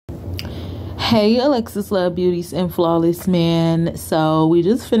Hey, Alexis Love Beauties and Flawless Man. So we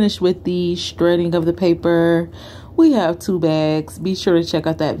just finished with the shredding of the paper. We have 2 bags. Be sure to check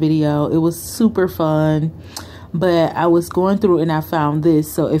out that video. It was super fun. But I was going through and I found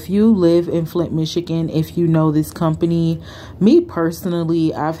this. So if you live in Flint, Michigan, if you know this company, me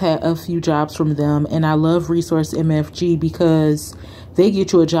personally, I've had a few jobs from them, and I love Resource MFG because they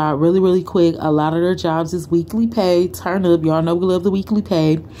get you a job really, really quick. A lot of their jobs is weekly pay. Turn up. Y'all know we love the weekly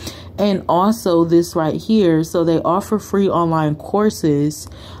pay. And also this right here. So they offer free online courses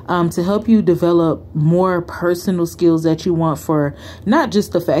to help you develop more personal skills that you want for not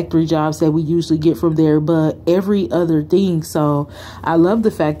just the factory jobs that we usually get from there, but every other thing. So I love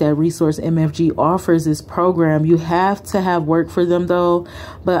the fact that Resource MFG offers this program. You have to have work for them though,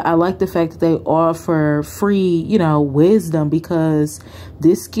 but I like the fact that they offer free, wisdom, because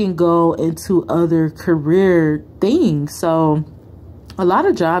this can go into other career things. So a lot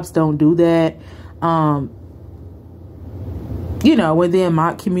of jobs don't do that. Within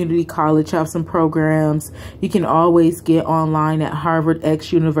Mott Community College have some programs. You can always get online at Harvard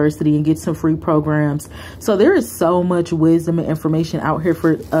X University and get some free programs. So there is so much wisdom and information out here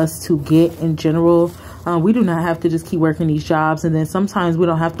for us to get in general. We do not have to just keep working these jobs, and then sometimes we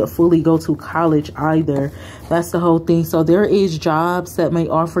don't have to fully go to college either. That's the whole thing. So there is jobs that may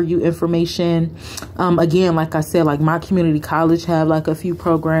offer you information. Again, like I said, like my community college have like a few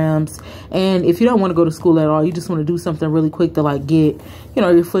programs, and if you don't want to go to school at all, you just want to do something really quick to like get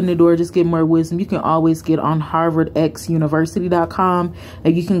your foot in the door, just get more wisdom, you can always get on harvardxuniversity.com,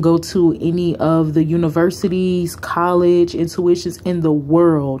 and you can go to any of the universities, college, and tuitions in the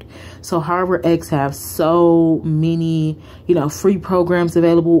world. So Harvard X have so many, free programs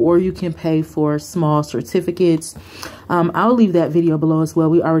available, or you can pay for small certificates. I'll leave that video below as well.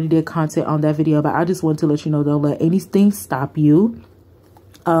 We already did content on that video, but I just want to let you know, don't let anything stop you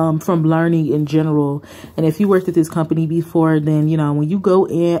from learning in general. And if you worked at this company before, then, when you go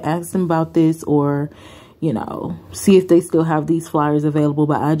in, ask them about this, or see if they still have these flyers available.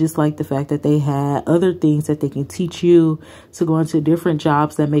 But I just like the fact that they had other things that they can teach you to go into different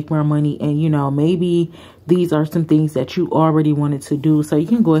jobs that make more money. And, maybe these are some things that you already wanted to do. So you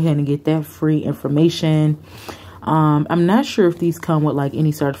can go ahead and get that free information. I'm not sure if these come with like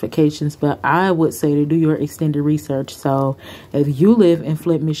any certifications, but I would say to do your extended research. So if you live in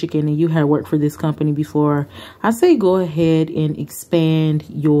Flint, Michigan, and you have worked for this company before, I say go ahead and expand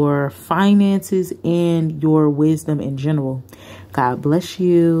your finances and your wisdom in general. God bless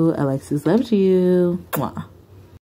you. Alexis loves you. Mwah.